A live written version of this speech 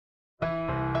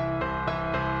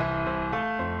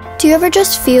Do you ever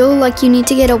just feel like you need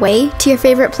to get away to your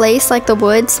favorite place, like the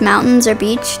woods, mountains, or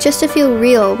beach, just to feel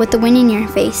real with the wind in your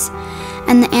face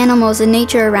and the animals and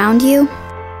nature around you?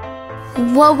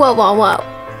 Whoa, whoa, whoa, whoa.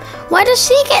 Why does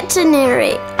she get to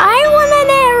narrate?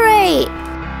 I want to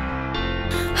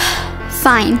narrate.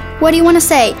 Fine. What do you want to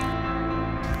say?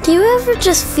 Do you ever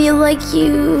just feel like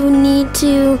you need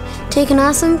to take an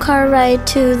awesome car ride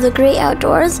to the great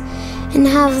outdoors and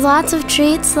have lots of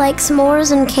treats like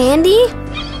s'mores and candy?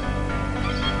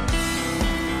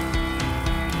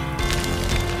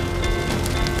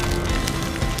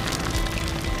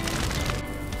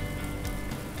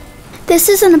 This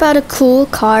isn't about a cool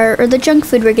car or the junk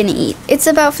food we're gonna eat. It's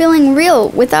about feeling real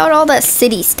without all that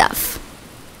city stuff.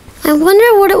 I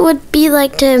wonder what it would be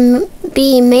like to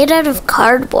be made out of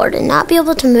cardboard and not be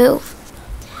able to move.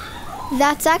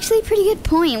 That's actually a pretty good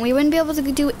point. We wouldn't be able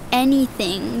to do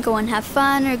anything, go and have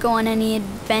fun, or go on any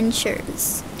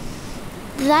adventures.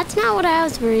 That's not what I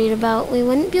was worried about. We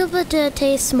wouldn't be able to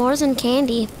taste s'mores and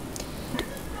candy.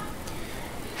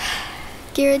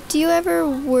 Garrett, do you ever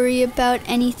worry about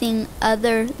anything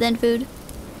other than food?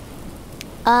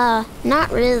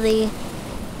 Not really.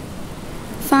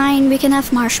 Fine, we can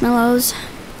have marshmallows.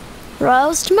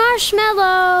 Roast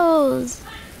marshmallows!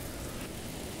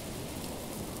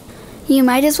 You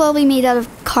might as well be made out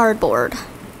of cardboard.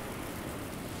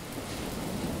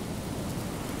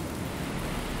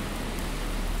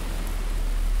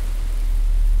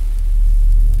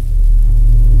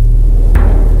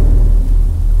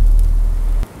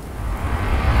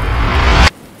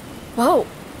 Whoa.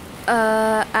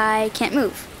 I can't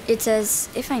move. It's as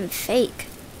if I'm fake.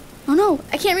 Oh no,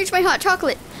 I can't reach my hot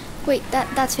chocolate. Wait,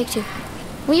 that's fake too.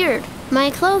 Weird. My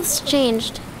clothes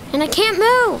changed, and I can't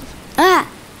move.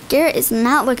 Ah! Garrett is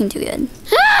not looking too good.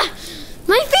 Ah!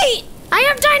 My feet! I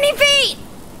have tiny feet!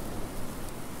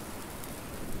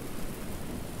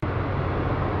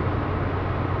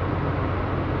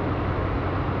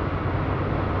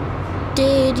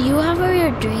 Did you have a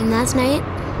weird dream last night?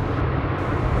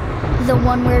 The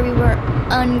one where we were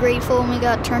ungrateful and we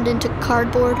got turned into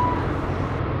cardboard?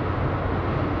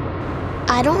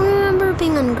 I don't remember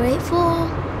being ungrateful,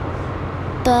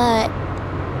 but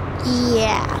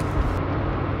yeah.